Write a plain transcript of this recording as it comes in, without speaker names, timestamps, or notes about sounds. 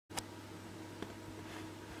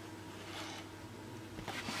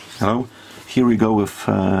Hello, here we go with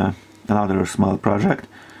another small project.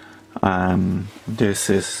 This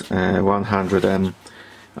is a 100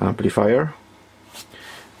 amplifier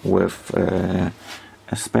with a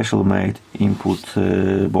special made input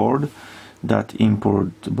board. That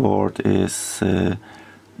input board is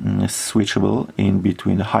switchable in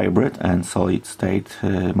between hybrid and solid state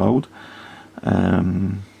mode.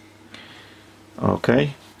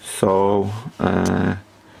 Okay, so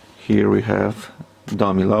here we have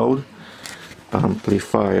dummy load,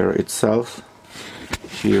 amplifier itself.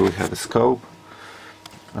 Here we have a scope.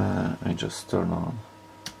 I just turn on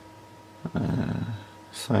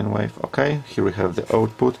sine wave. Okay, here we have the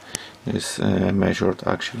output. Is measured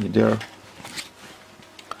actually there,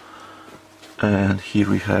 and here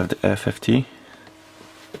we have the FFT.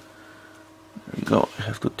 There we go. I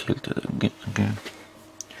have to tilt it again.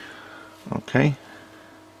 Okay.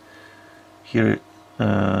 Here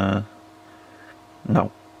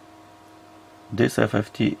now this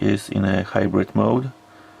FFT is in a hybrid mode,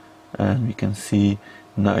 and we can see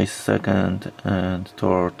nice second and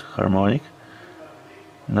third harmonic.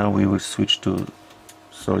 Now we will switch to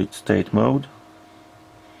solid state mode.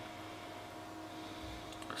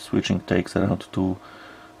 Switching takes around 2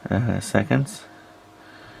 seconds,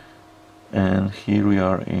 and here we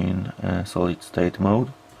are in solid state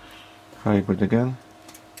mode. Hybrid again.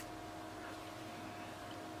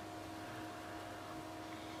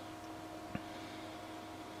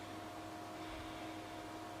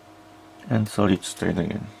 And solid state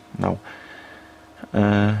again. Now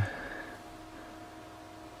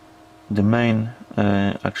the main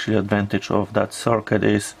actually advantage of that circuit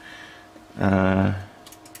is that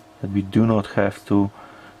we do not have to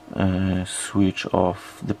switch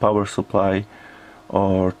off the power supply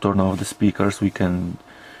or turn off the speakers. We can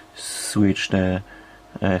switch the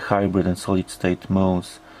hybrid and solid state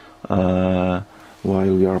modes while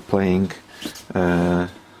we are playing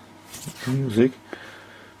music,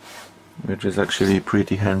 which is actually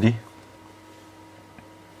pretty handy.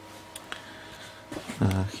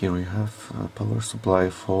 Here we have a power supply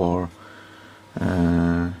for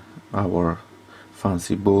our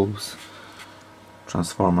fancy bulbs,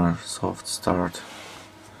 transformer, soft start,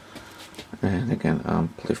 and again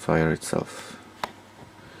amplifier itself.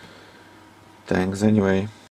 Thanks anyway.